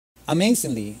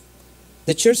amazingly,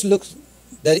 the church looks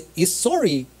that is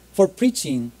sorry for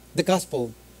preaching the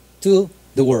gospel to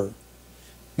the world.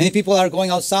 Many people are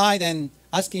going outside and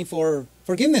asking for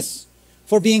forgiveness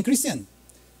for being Christian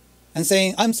and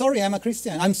saying, I'm sorry, I'm a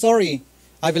Christian. I'm sorry,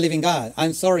 I believe in God.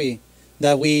 I'm sorry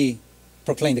that we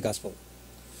proclaim the gospel.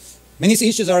 Many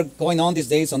issues are going on these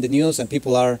days on the news, and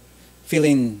people are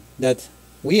feeling that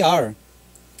we are,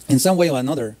 in some way or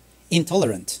another,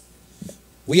 intolerant.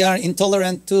 We are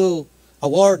intolerant to a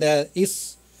world that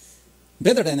is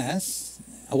better than us,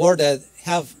 a world that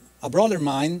have a broader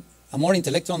mind, a more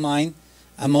intellectual mind,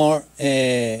 a more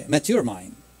mature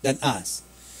mind than us.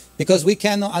 Because we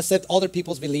cannot accept other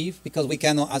people's belief, because we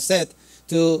cannot accept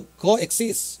to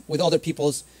coexist with other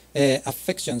people's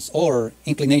affections or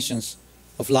inclinations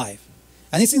of life.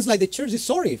 And it seems like the church is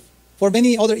sorry for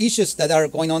many other issues that are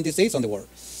going on these days on the world.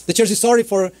 The church is sorry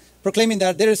for proclaiming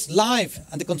that there is life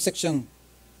at the conception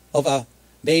of a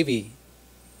baby.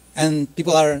 And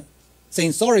people are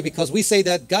saying sorry because we say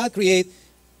that God created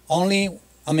only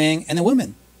a man and a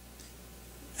woman.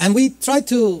 And we try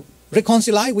to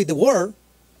reconcile with the world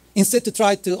instead to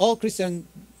try to, all Christians,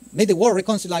 make the world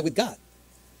reconcile with God.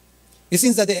 It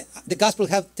seems that the gospel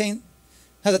has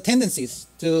a tendency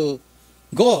to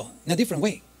go in a different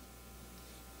way.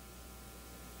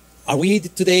 Are we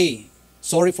today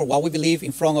sorry for what we believe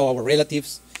in front of our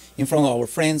relatives, in front of our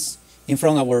friends, in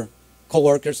front of our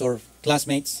co-workers or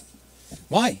classmates?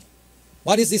 Why?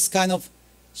 What is this kind of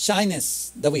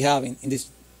shyness that we have in this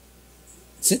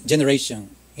generation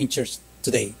in church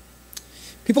today?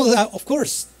 People, of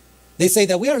course, they say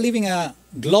that we are living a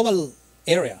global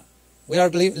area. We are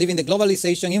living the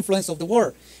globalization influence of the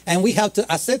world. And we have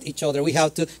to accept each other. We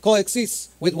have to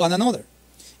coexist with one another.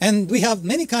 And we have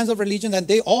many kinds of religion that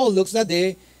they all look that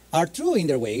they are true in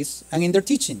their ways and in their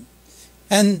teaching.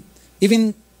 And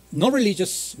even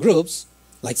non-religious groups,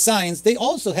 like science, they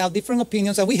also have different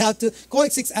opinions, and we have to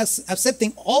coexist as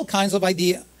accepting all kinds of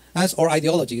ideas or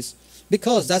ideologies,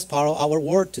 because that's part of our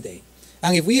world today.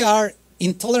 And if we are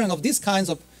intolerant of these kinds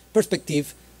of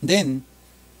perspective, then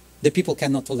the people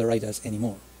cannot tolerate us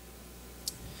anymore.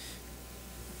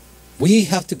 We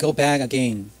have to go back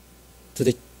again to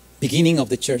the beginning of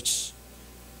the church.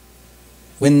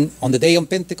 When on the day of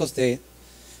Pentecost,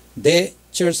 the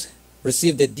church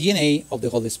received the DNA of the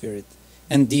Holy Spirit.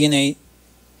 And DNA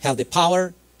have the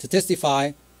power to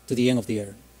testify to the end of the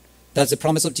earth. That's the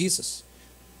promise of Jesus.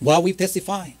 What we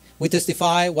testify? We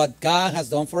testify what God has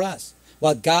done for us,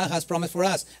 what God has promised for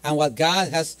us, and what God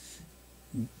has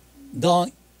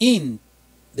done in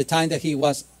the time that He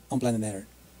was on planet Earth.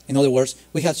 In other words,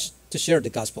 we have to share the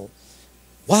gospel.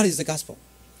 What is the gospel?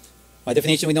 By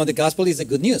definition, we know the gospel is the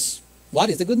good news. What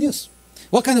is the good news?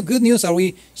 What kind of good news are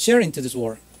we sharing to this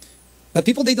world? But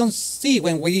people, they don't see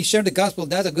when we share the gospel,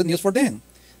 that's a good news for them.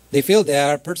 They feel they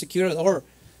are persecuted, or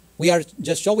we are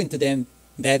just showing to them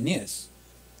bad news,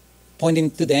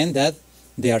 pointing to them that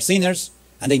they are sinners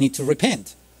and they need to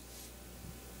repent.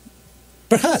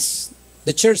 Perhaps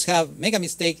the church have made a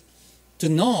mistake to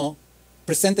not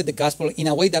present the gospel in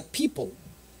a way that people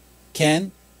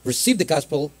can receive the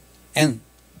gospel and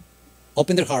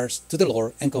open their hearts to the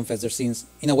Lord and confess their sins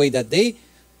in a way that they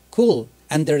could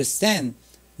understand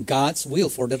God's will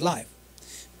for their life.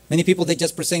 Many people, they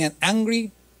just present an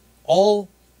angry,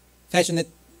 all-fashioned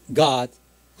God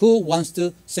who wants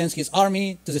to send his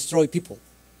army to destroy people.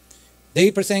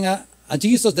 They present a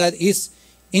Jesus that is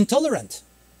intolerant,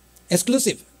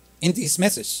 exclusive in his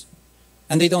message,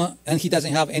 and he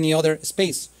doesn't have any other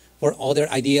space for other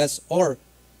ideas or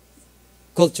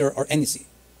culture or anything.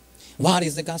 What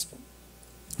is the gospel?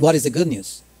 What is the good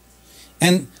news?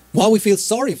 And why we feel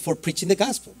sorry for preaching the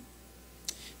gospel?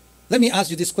 Let me ask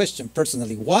you this question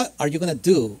personally. What are you going to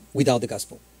do without the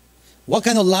gospel? What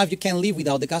kind of life you can live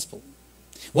without the gospel?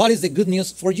 What is the good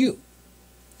news for you?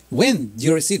 When do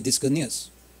you receive this good news?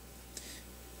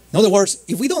 In other words,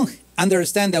 if we don't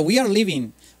understand that we are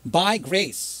living by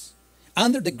grace,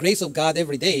 under the grace of God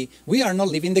every day, we are not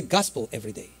living the gospel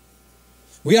every day.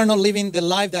 We are not living the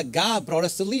life that God brought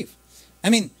us to live. I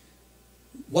mean,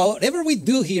 whatever we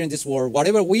do here in this world,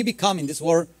 whatever we become in this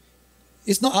world,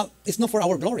 it's not for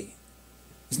our glory.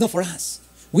 It's not for us.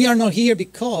 We are not here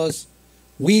because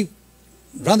we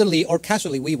randomly or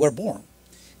casually we were born.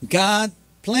 God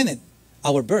planned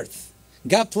our birth.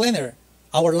 God planned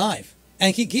our life.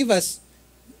 And He gave us,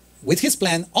 with His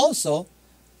plan, also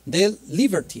the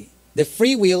liberty, the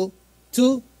free will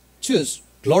to choose,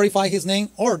 glorify His name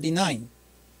or deny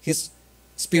His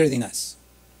Spirit in us.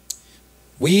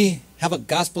 We have a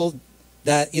gospel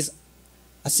that is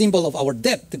a symbol of our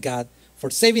debt to God for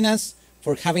saving us,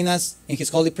 for having us in His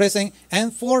holy presence,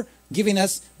 and for giving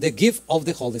us the gift of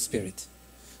the Holy Spirit.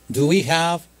 Do we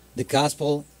have the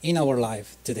gospel in our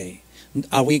life today?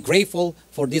 Are we grateful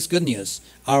for this good news?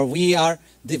 Are we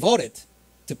devoted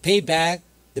to pay back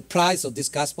the price of this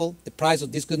gospel, the price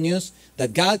of this good news,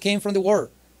 that God came from the world,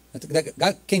 that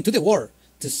God came to the world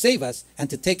to save us and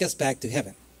to take us back to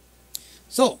heaven?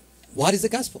 So, what is the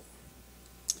gospel?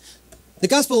 The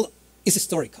gospel is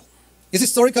historical. It's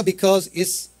historical because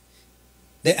it's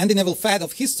the undeniable fact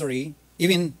of history,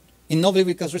 even in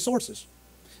non-biblical resources.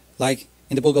 Like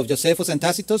in the book of Josephus and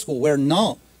Tacitus, who were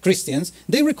no Christians,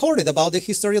 they recorded about the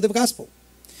history of the gospel.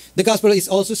 The gospel is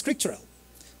also scriptural.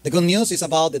 The good news is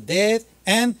about the death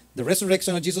and the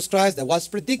resurrection of Jesus Christ that was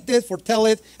predicted,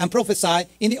 foretold, and prophesied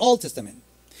in the Old Testament.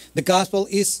 The gospel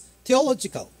is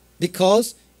theological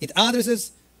because it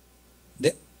addresses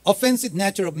the offensive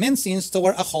nature of men's sins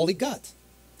toward a holy God.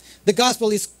 The gospel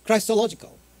is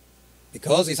Christological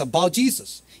because it's about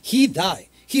Jesus. He died,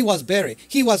 he was buried,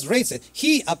 he was raised,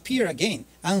 he appeared again,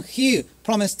 and he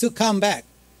promised to come back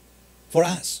for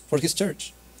us, for his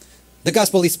church. The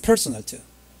gospel is personal too.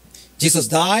 Jesus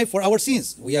died for our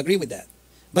sins. We agree with that.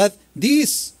 But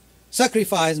this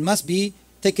sacrifice must be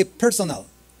taken personal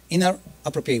in an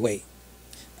appropriate way.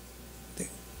 The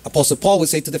Apostle Paul will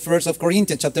say to the 1st of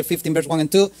Corinthians chapter 15 verse 1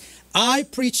 and 2, I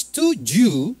preach to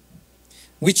you,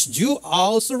 which you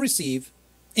also receive,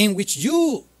 in which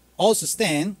you also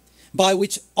stand, by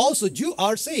which also you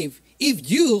are saved,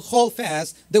 if you hold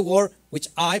fast the word which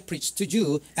I preach to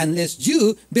you, unless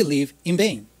you believe in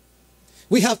vain.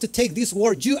 We have to take this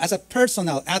word you as a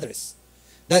personal address.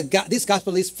 That God, this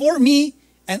gospel is for me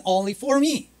and only for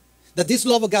me. That this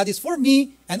love of God is for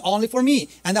me and only for me.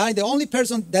 And I'm the only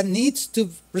person that needs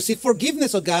to receive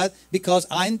forgiveness of God because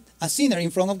I'm a sinner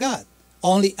in front of God.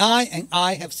 Only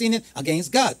I have sinned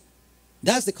against God.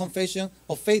 That's the confession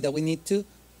of faith that we need to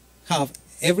have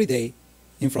every day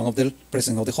in front of the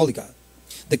presence of the Holy God.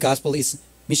 The gospel is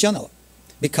missional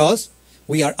because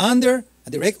we are under a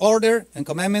direct order and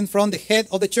commandment from the head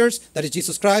of the church, that is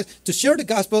Jesus Christ, to share the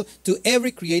gospel to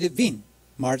every created being.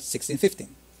 Mark 16:15.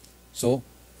 So,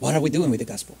 what are we doing with the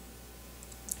gospel?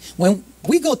 When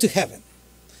we go to heaven,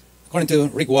 according to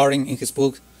Rick Warren in his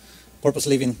book, Purpose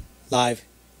Living Life,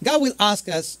 God will ask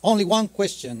us only one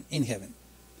question in heaven.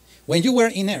 When you were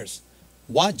in earth,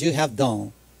 what you have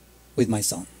done with my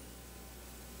son?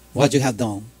 What you have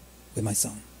done with my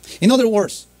son? In other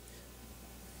words,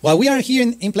 while we are here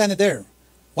in planet Earth,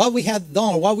 what we have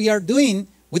done, or what we are doing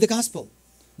with the gospel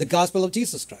of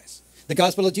Jesus Christ. The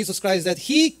gospel of Jesus Christ is that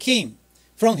he came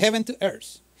from heaven to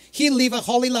earth. He lived a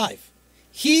holy life.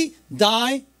 He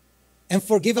died and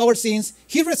forgave our sins.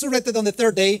 He resurrected on the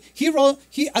third day.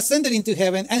 He ascended into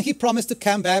heaven, and he promised to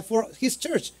come back for his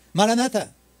church. Maranatha.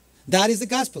 That is the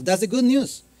gospel. That's the good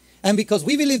news. And because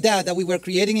we believe that we were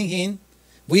created in him,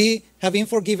 we have been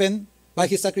forgiven by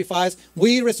his sacrifice.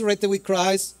 We resurrected with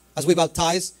Christ as we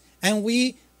baptized, and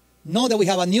we know that we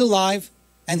have a new life,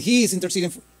 and he is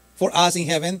interceding for us in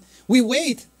heaven. We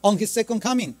wait on his second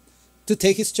coming to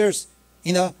take his church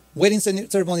in a wedding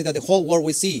ceremony that the whole world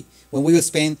will see when we will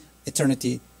spend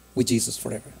eternity with Jesus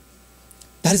forever.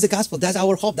 That is the gospel. That's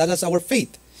our hope. That is our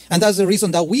faith. And that's the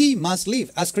reason that we must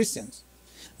live as Christians.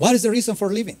 What is the reason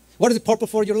for living? What is the purpose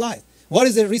for your life? What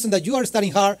is the reason that you are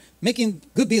studying hard, making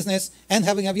good business, and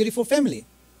having a beautiful family?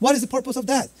 What is the purpose of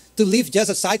that? To live just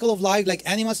a cycle of life like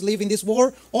animals live in this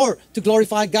world, or to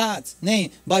glorify God's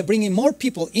name by bringing more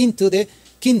people into the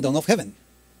kingdom of heaven?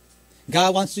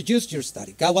 God wants to use your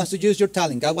study. God wants to use your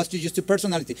talent. God wants to use your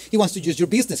personality. He wants to use your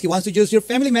business. He wants to use your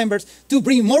family members to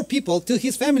bring more people to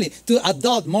his family, to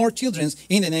adopt more children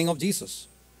in the name of Jesus.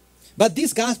 But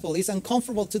this gospel is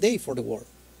uncomfortable today for the world.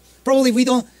 Probably we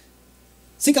don't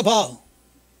think about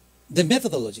the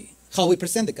methodology, how we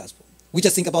present the gospel. We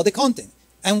just think about the content.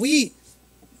 And we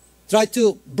try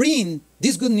to bring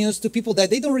this good news to people that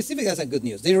they don't receive it as a good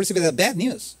news. They receive it as bad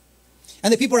news.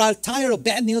 And the people are tired of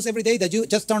bad news every day, that you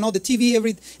just turn on the TV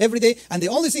every day, and the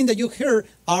only thing that you hear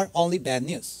are only bad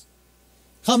news.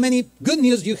 How many good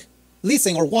news you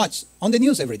listen or watch on the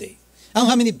news every day? And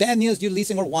how many bad news you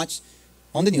listen or watch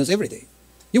on the news every day?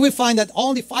 You will find that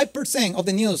only 5% of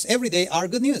the news every day are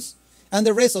good news. And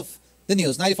the rest of the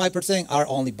news, 95%, are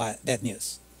only bad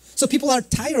news. So people are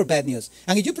tired of bad news.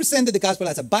 And if you presented the gospel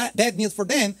as a bad news for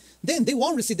them, then they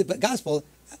won't receive the gospel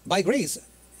by grace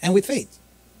and with faith.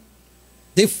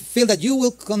 They feel that you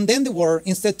will condemn the world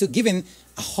instead to giving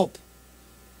a hope,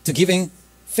 to giving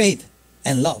faith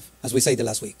and love, as we said the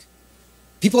last week.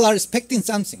 People are expecting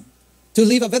something, to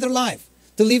live a better life,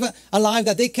 to live a life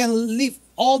that they can leave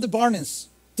all the burdens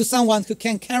to someone who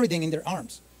can carry them in their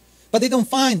arms. But they don't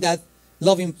find that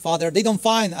loving Father. They don't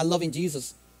find a loving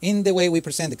Jesus in the way we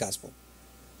present the gospel.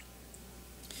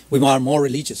 We are more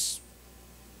religious,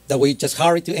 that we just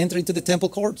hurry to enter into the temple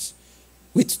courts.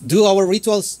 We do our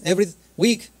rituals every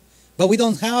week, but we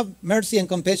don't have mercy and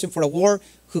compassion for a world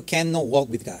who cannot walk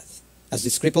with God. As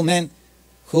this crippled man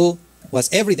who was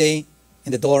every day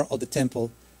in the door of the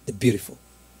temple, the beautiful.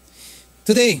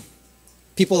 Today,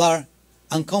 people are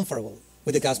uncomfortable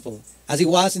with the gospel, as it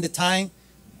was in the time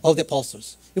of the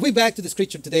apostles. If we back to the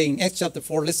scripture today in Acts chapter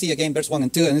 4, let's see again verse 1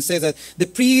 and 2, and it says that the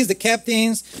priests, the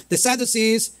captains, the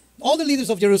Sadducees, all the leaders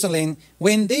of Jerusalem,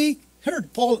 when they heard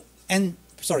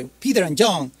Peter and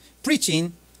John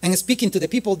preaching and speaking to the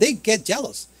people, they get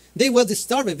jealous. They were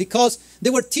disturbed because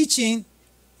they were teaching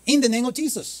in the name of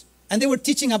Jesus. And they were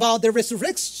teaching about the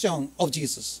resurrection of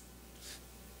Jesus.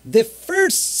 The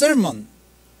first sermon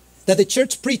that the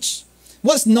church preached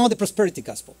was not the prosperity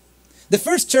gospel. The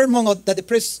first sermon that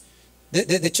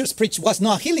the church preached was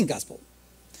not a healing gospel.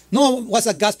 Nor was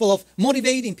a gospel of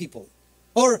motivating people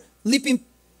or lifting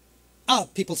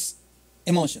up people's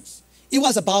emotions. It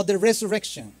was about the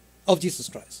resurrection of Jesus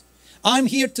Christ. I'm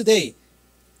here today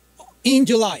in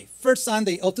July, first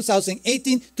Sunday of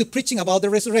 2018, to preaching about the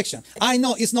resurrection. I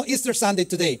know it's not Easter Sunday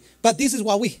today, but this is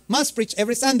what we must preach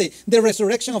every Sunday, the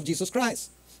resurrection of Jesus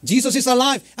Christ. Jesus is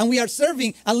alive, and we are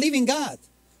serving a living God.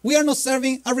 We are not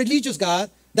serving a religious God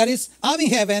that is up in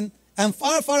heaven and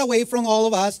far, far away from all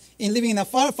of us in living in a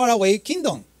far, far away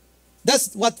kingdom.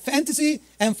 That's what fantasy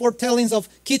and foretellings of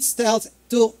kids tells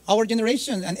to our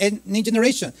generation and any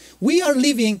generation. We are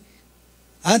living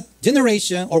a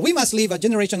generation, or we must live a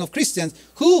generation of Christians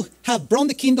who have brought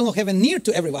the kingdom of heaven near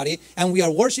to everybody, and we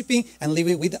are worshiping and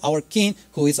living with our King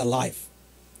who is alive,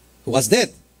 who was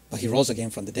dead, but he rose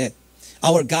again from the dead.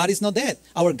 Our God is not dead.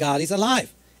 Our God is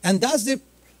alive. And that's the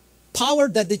power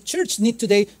that the church needs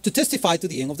today to testify to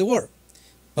the end of the world.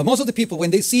 But most of the people,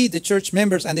 when they see the church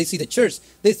members and they see the church,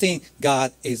 they think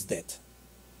God is dead.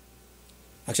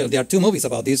 Actually, there are two movies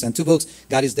about this and two books.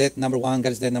 God is Dead, number 1,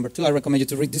 God is Dead, number 2. I recommend you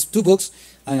to read these two books.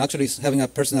 I'm actually having a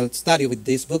personal study with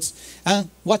these books. And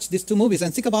watch these two movies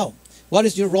and think about what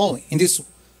is your role in this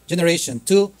generation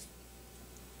to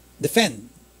defend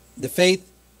the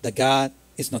faith that God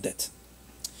is not dead.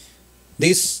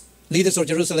 These leaders of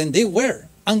Jerusalem, they were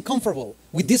uncomfortable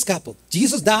with this couple.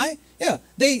 Jesus died? Yeah,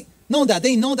 they know that.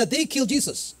 They know that they killed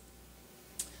Jesus.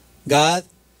 God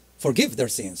forgive their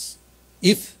sins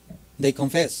if they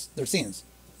confess their sins.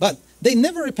 But they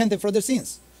never repented for their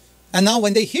sins. And now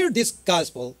when they hear this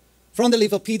gospel from the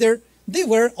lips of Peter, they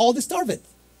were all disturbed.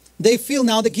 They feel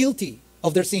now the guilty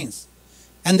of their sins.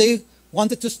 And they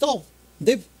wanted to stop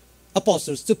the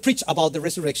apostles to preach about the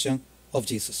resurrection of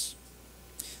Jesus.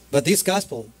 But this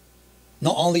gospel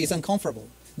not only is uncomfortable,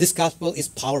 this gospel is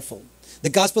powerful. The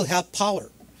gospel has power.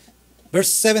 Verse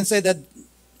 7 said that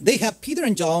they had Peter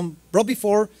and John brought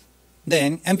before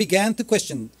them and began to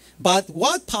question, but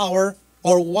what power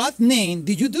or what name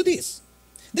did you do this?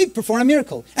 They performed a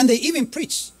miracle, and they even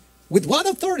preached. With what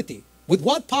authority? With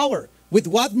what power? With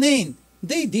what name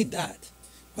they did that?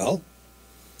 Well,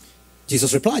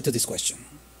 Jesus replied to this question.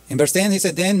 In verse 10 he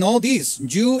said, then know this,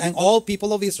 you and all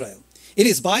people of Israel. It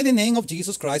is by the name of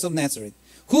Jesus Christ of Nazareth,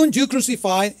 whom you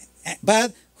crucified,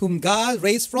 but whom God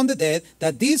raised from the dead,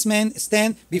 that these men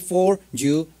stand before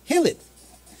you healed.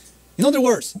 In other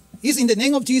words, it's in the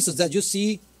name of Jesus that you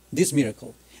see this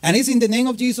miracle. And it's in the name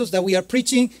of Jesus that we are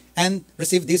preaching and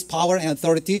receive this power and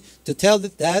authority to tell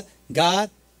that God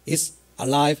is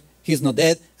alive, He's not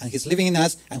dead, and He's living in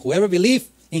us, and whoever believes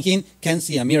in Him can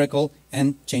see a miracle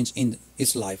and change in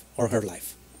his life or her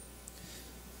life.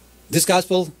 This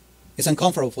gospel is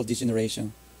uncomfortable for this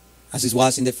generation, as it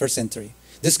was in the first century.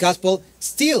 This gospel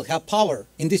still has power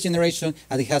in this generation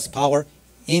as it has power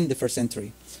in the first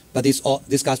century. But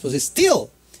this gospel is still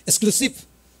exclusive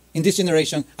in this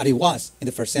generation as it was in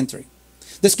the first century.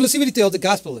 The exclusivity of the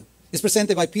gospel is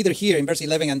presented by Peter here in verse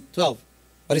 11 and 12.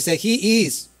 But he said, He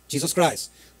is, Jesus Christ,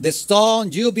 the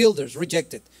stone you builders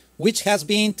rejected, which has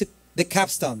been the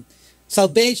capstone.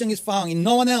 Salvation is found in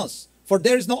no one else, for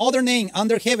there is no other name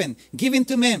under heaven given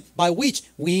to men by which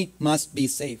we must be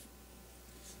saved.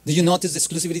 Did you notice the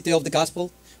exclusivity of the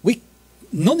gospel? We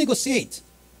not negotiate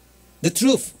the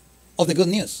truth of the good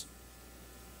news.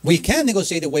 We can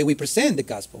negotiate the way we present the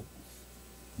gospel.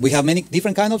 We have many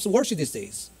different kinds of worship these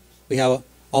days. We have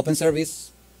open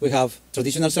service, we have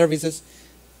traditional services,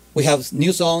 we have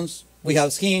new songs, we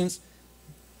have hymns.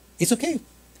 It's okay.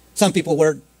 Some people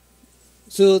wear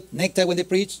suit, necktie when they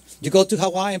preach. You go to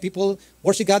Hawaii and people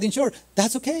worship God in short.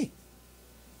 That's okay.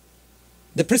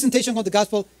 The presentation of the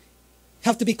gospel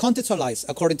have to be contextualized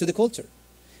according to the culture.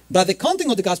 But the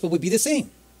content of the gospel will be the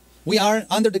same. We are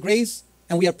under the grace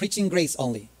and we are preaching grace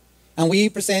only. And we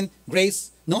present grace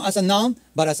not as a noun,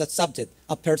 but as a subject,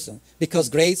 a person. Because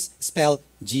grace is spelled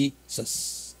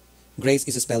Jesus. Grace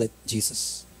is spelled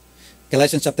Jesus.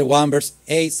 Galatians chapter 1 verse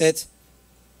 8 said,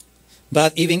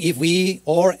 but even if we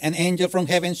or an angel from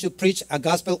heaven should preach a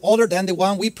gospel other than the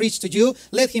one we preach to you,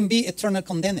 let him be eternally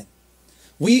condemned.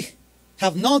 We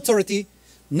have no authority,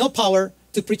 no power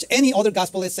to preach any other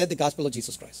gospel except the gospel of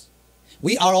Jesus Christ.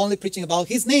 We are only preaching about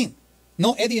his name,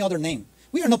 no any other name.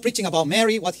 We are not preaching about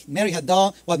Mary, what Mary had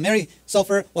done, what Mary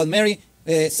suffered, what Mary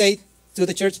said to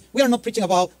the church. We are not preaching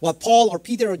about what Paul or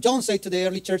Peter or John said to the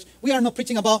early church. We are not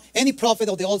preaching about any prophet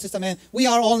of the Old Testament. We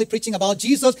are only preaching about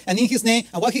Jesus and in his name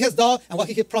and what he has done and what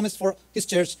he has promised for his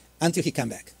church until he come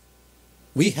back.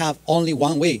 We have only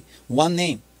one way, one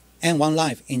name, and one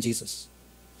life in Jesus.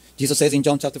 Jesus says in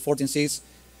John chapter 14:6,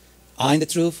 I am the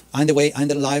truth, I am the way, I am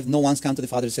the life. No one's come to the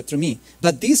Father except through me.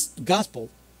 But this gospel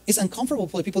is uncomfortable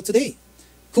for people today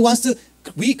who wants to,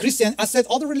 we Christians, accept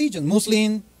other religions,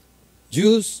 Muslim,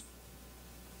 Jews,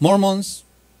 Mormons,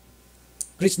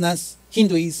 Krishnas,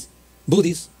 Hindus,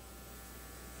 Buddhists.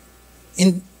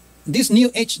 In this new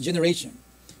age generation,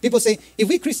 people say, if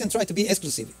we Christians try to be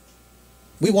exclusive,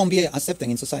 we won't be accepted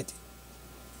in society.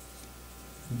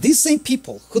 These same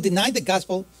people who deny the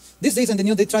gospel, these days in the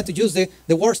news, they try to use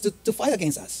the words to fight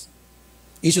against us.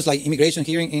 Issues like immigration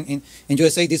here in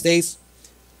USA these days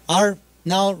are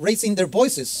now raising their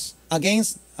voices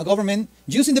against a government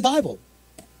using the Bible.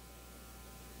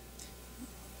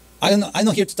 I'm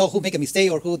not here to talk who make a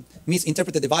mistake or who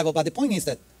misinterpreted the Bible, but the point is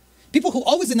that people who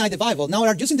always deny the Bible now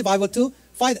are using the Bible to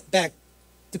fight back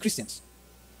to Christians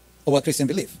or what Christians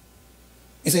believe.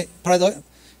 It's a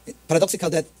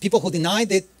paradoxical that people who deny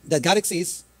that God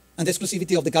exists and the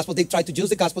exclusivity of the gospel, they try to use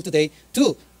the gospel today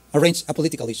to arrange a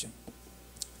political issue.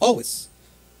 Always.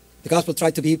 The gospel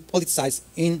tried to be politicized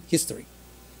in history.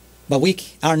 But we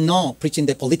are not preaching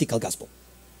the political gospel.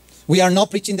 We are not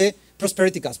preaching the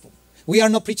prosperity gospel. We are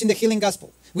not preaching the healing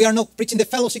gospel. We are not preaching the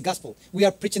fellowship gospel. We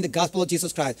are preaching the gospel of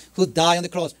Jesus Christ, who died on the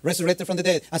cross, resurrected from the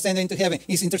dead, ascended into heaven.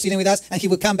 He's interceding with us, and he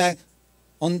will come back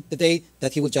on the day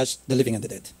that he will judge the living and the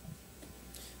dead.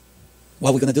 What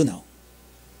are we going to do now?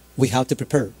 We have to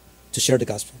prepare to share the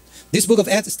gospel. This book of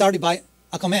Acts started by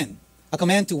a command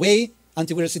to wait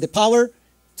until we receive the power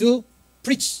to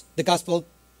preach the gospel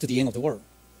to the end of the world.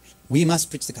 We must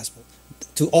preach the gospel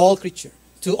to all creatures,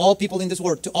 to all people in this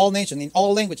world, to all nations, in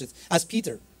all languages, as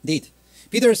Peter did.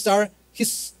 Peter started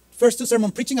his first two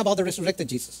sermons preaching about the resurrected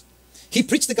Jesus. He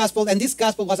preached the gospel, and this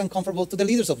gospel was uncomfortable to the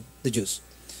leaders of the Jews.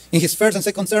 In his first and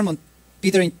second sermon,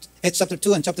 Peter in Acts chapter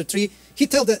 2 and chapter 3, he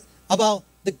told about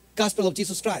the gospel of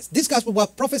Jesus Christ. This gospel was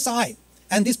prophesied,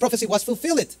 and this prophecy was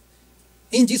fulfilled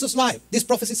in Jesus' life. These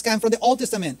prophecies came from the Old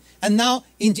Testament. And now,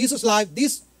 in Jesus' life,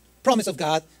 this promise of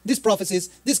God, these prophecies,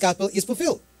 this gospel is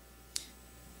fulfilled.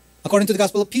 According to the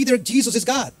gospel of Peter, Jesus is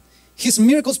God. His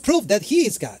miracles prove that he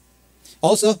is God.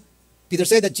 Also, Peter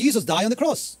said that Jesus died on the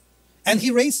cross, and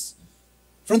he raised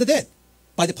from the dead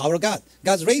by the power of God.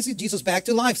 God raised Jesus back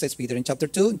to life, says Peter in chapter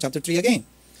 2 and chapter 3 again.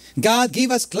 God gave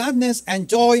us gladness and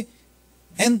joy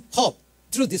and hope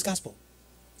through this gospel.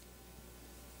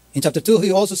 In chapter 2,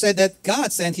 he also said that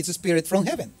God sent his Spirit from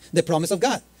heaven, the promise of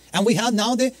God. And we have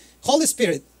now the Holy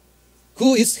Spirit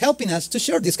who is helping us to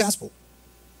share this gospel.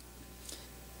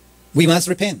 We must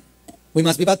repent. We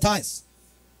must be baptized.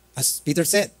 As Peter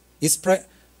said, it's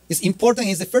important,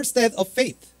 it's the first step of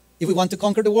faith. If we want to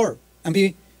conquer the world and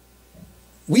be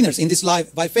winners in this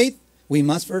life by faith, we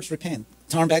must first repent,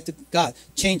 turn back to God,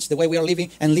 change the way we are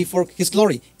living and live for his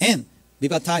glory, and be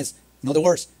baptized. In other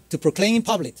words, to proclaim in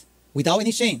public, without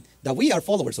any shame, that we are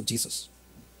followers of Jesus.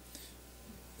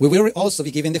 We will also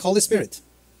be given the Holy Spirit,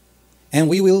 and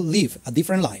we will live a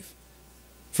different life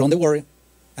from the world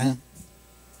and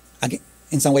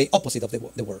in some way opposite of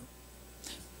the world.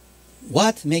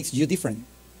 What makes you different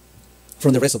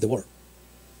from the rest of the world?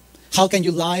 How can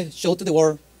you show to the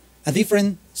world a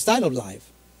different style of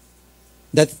life,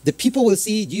 that the people will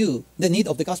see you, the need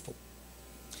of the gospel?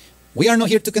 We are not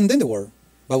here to condemn the world,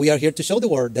 but we are here to show the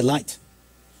world the light.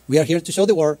 We are here to show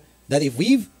the world that if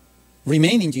we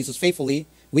remain in Jesus faithfully,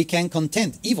 we can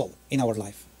content evil in our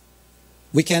life.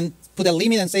 We can put a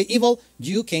limit and say, evil,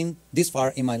 you came this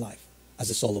far in my life as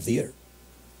the soul of the earth,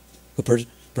 who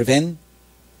prevent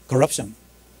corruption,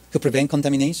 who prevent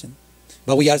contamination.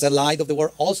 But we as the light of the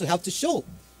world also have to show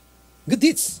good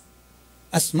deeds.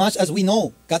 As much as we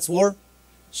know God's word,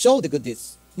 show the good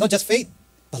deeds. Not just faith,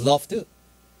 but love too.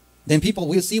 Then people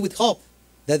will see with hope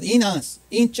that in us,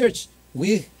 in church,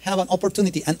 we have an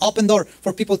opportunity, an open door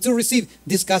for people to receive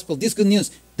this gospel, this good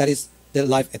news that is the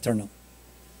life eternal.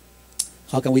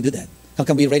 How can we do that? How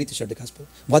can we be ready to share the gospel?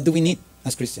 What do we need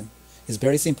as Christians? It's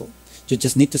very simple. You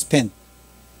just need to spend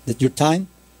your time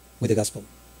with the gospel.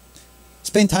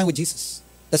 Spend time with Jesus.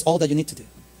 That's all that you need to do.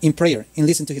 In prayer, in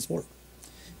listening to his word.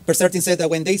 Verse 13 said that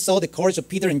when they saw the courage of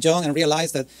Peter and John and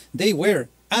realized that they were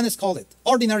unschooled,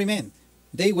 ordinary men,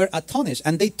 they were astonished,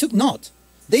 and they took note.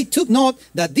 They took note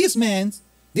that these men,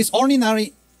 these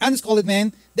ordinary, unschooled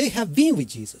men, they have been with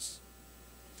Jesus.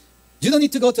 You don't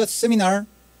need to go to a seminar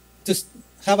to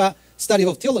have a study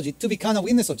of theology to become a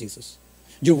witness of Jesus.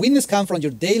 Your witness comes from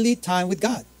your daily time with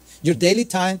God, your daily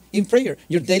time in prayer,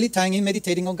 your daily time in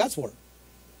meditating on God's word.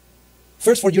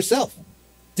 First, for yourself,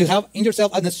 to have in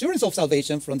yourself an assurance of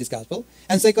salvation from this gospel,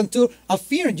 and second, to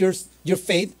affirm your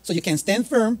faith so you can stand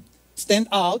firm, stand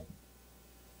out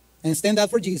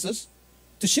for Jesus,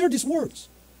 to share these words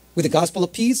with the gospel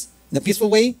of peace in a peaceful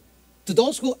way to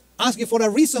those who ask you for a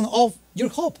reason of your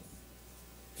hope.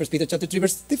 1 Peter chapter 3,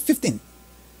 verse 15.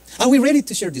 Are we ready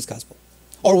to share this gospel?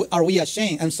 Or are we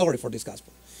ashamed and sorry for this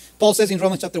gospel? Paul says in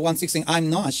Romans chapter 1:16,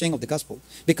 I'm not ashamed of the gospel,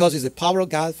 because it's the power of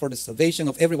God for the salvation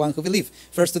of everyone who believes,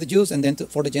 first to the Jews and then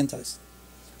for the Gentiles.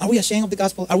 Are we ashamed of the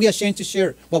gospel? Are we ashamed to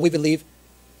share what we believe?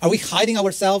 Are we hiding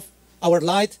ourselves, our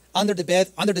light, under the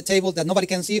bed, under the table that nobody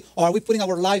can see? Or are we putting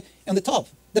our light on the top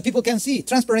that people can see?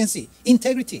 Transparency,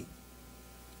 integrity.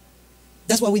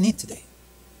 That's what we need today.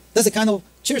 That's the kind of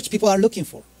church people are looking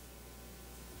for.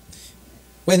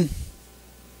 When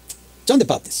John the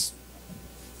Baptist,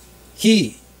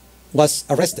 he was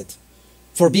arrested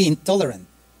for being intolerant,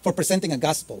 for presenting a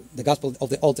gospel, the gospel of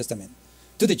the Old Testament,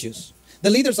 to the Jews. The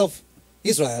leaders of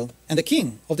Israel and the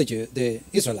king of the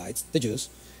Israelites, the Jews,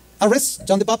 arrest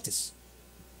John the Baptist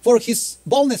for his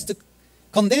boldness to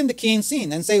condemn the king's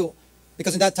sin and say,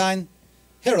 because in that time,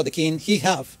 Herod the king, he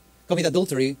have committed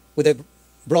adultery with a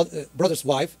brother's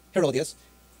wife, Herodias,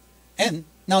 and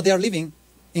now they are living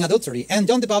in adultery. And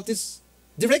John the Baptist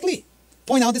directly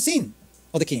point out the sin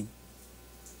of the king.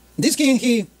 This king,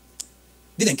 he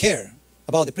didn't care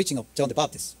about the preaching of John the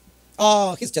Baptist.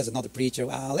 Oh, he's just another preacher.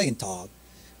 Let him talk.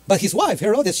 But his wife,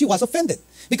 Herodias, she was offended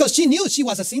because she knew she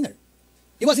was a sinner.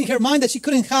 It was in her mind that she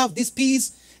couldn't have this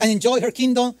peace and enjoy her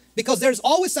kingdom because there's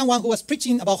always someone who was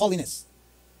preaching about holiness.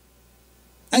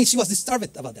 And she was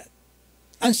disturbed about that.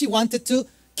 And she wanted to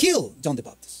kill John the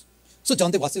Baptist. So John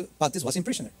the Baptist was in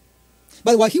prison.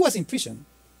 But while he was in prison,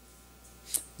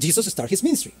 Jesus started his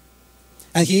ministry.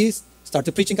 And he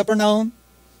started preaching Capernaum,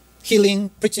 healing,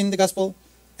 preaching the gospel,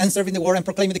 and serving the word and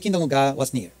proclaiming the kingdom of God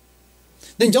was near.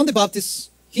 Then John the Baptist,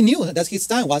 he knew that his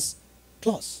time was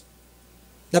close.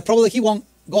 That probably he won't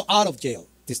go out of jail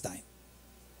this time,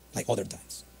 like other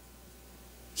times.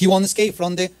 He won't escape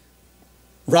from the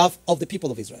wrath of the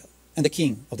people of Israel and the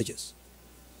king of the Jews.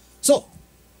 So,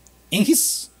 in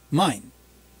his mind,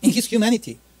 in his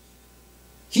humanity,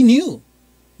 he knew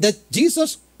that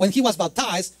Jesus, when he was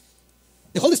baptized,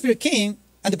 the Holy Spirit came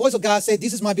and the voice of God said,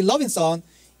 this is my beloved Son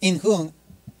in whom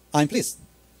I'm pleased.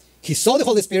 He saw the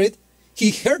Holy Spirit.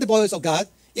 He heard the voice of God.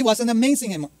 It was an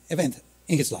amazing event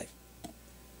in his life.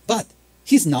 But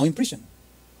he's now in prison.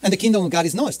 And the kingdom of God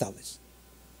is now established.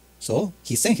 So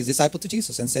he sent his disciple to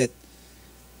Jesus and said,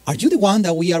 are you the one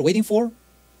that we are waiting for?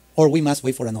 Or we must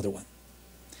wait for another one?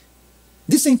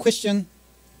 This same question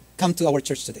comes to our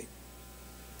church today.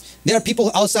 There are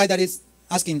people outside that is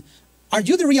asking, are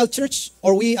you the real church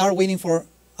or we are waiting for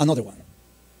another one?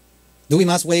 Do we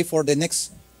must wait for the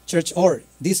next church or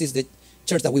this is the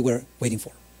church that we were waiting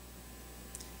for?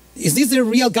 Is this the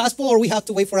real gospel or we have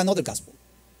to wait for another gospel?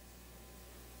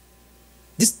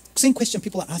 This same question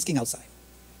people are asking outside.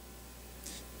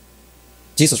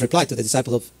 Jesus replied to the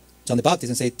disciple of John the Baptist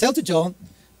and said, tell to John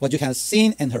what you have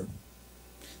seen and heard.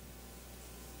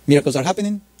 Miracles are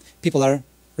happening. People are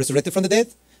resurrected from the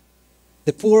dead.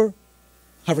 The poor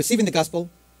have received the gospel.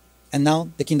 And now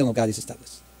the kingdom of God is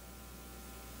established.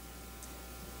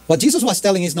 What Jesus was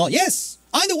telling is not, yes,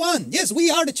 I'm the one. Yes,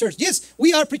 we are the church. Yes,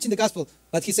 we are preaching the gospel.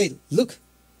 But he said, look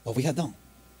what we have done.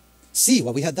 See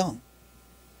what we have done.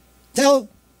 Tell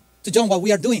to John what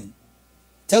we are doing.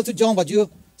 Tell to John what you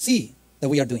see that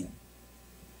we are doing.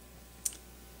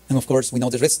 And of course, we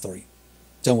know the rest story.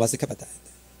 John was decapitated.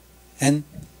 And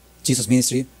Jesus'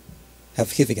 ministry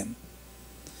have hit again.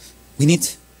 We need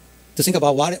to think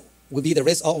about what will be the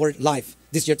rest of our life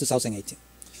this year, 2018.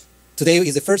 Today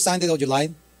is the first Sunday of July,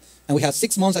 and we have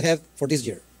 6 months ahead for this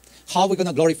year. How are we going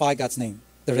to glorify God's name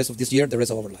the rest of this year, the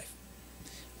rest of our life?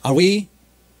 Are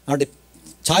the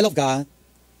child of God,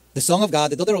 the son of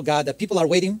God, the daughter of God, that people are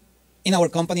waiting in our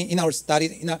company, in our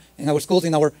studies, in our schools,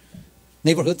 in our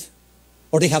neighborhood?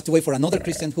 Or they have to wait for another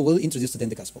Christian who will introduce to them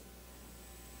the gospel?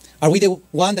 Are we the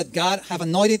one that God have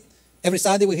anointed every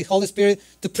Sunday with His Holy Spirit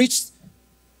to preach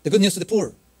the good news to the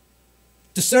poor,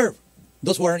 to serve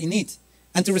those who are in need,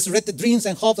 and to resurrect the dreams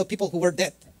and hopes of people who were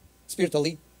dead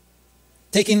spiritually,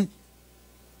 taken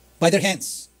by their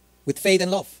hands with faith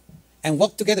and love, and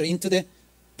walk together into the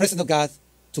presence of God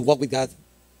to walk with God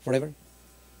forever?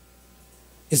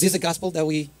 Is this the gospel that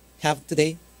we have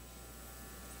today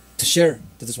to share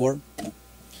to this world?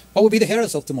 What will be the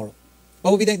heralds of tomorrow?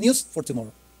 What will be the news for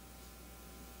tomorrow?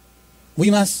 We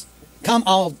must come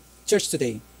out of church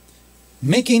today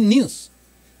making news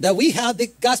that we have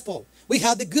the gospel, we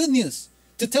have the good news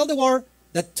to tell the world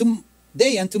that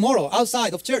today and tomorrow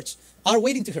outside of church are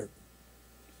waiting to hear.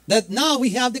 That now we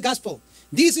have the gospel.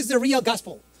 This is the real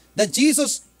gospel. That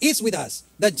Jesus is with us.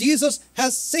 That Jesus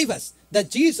has saved us. That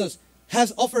Jesus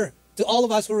has offered to all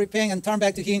of us who repent and turn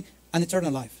back to Him an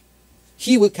eternal life.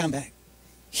 He will come back.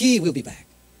 He will be back.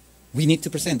 We need to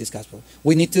present this gospel.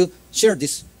 We need to share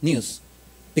this news.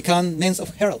 Become men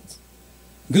of heralds.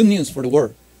 Good news for the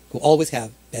world who always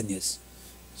have bad news.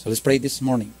 So let's pray this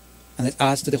morning and let's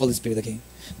ask to the Holy Spirit again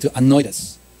to anoint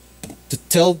us to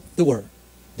tell the world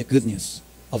the good news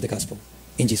of the gospel.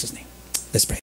 In Jesus' name, let's pray.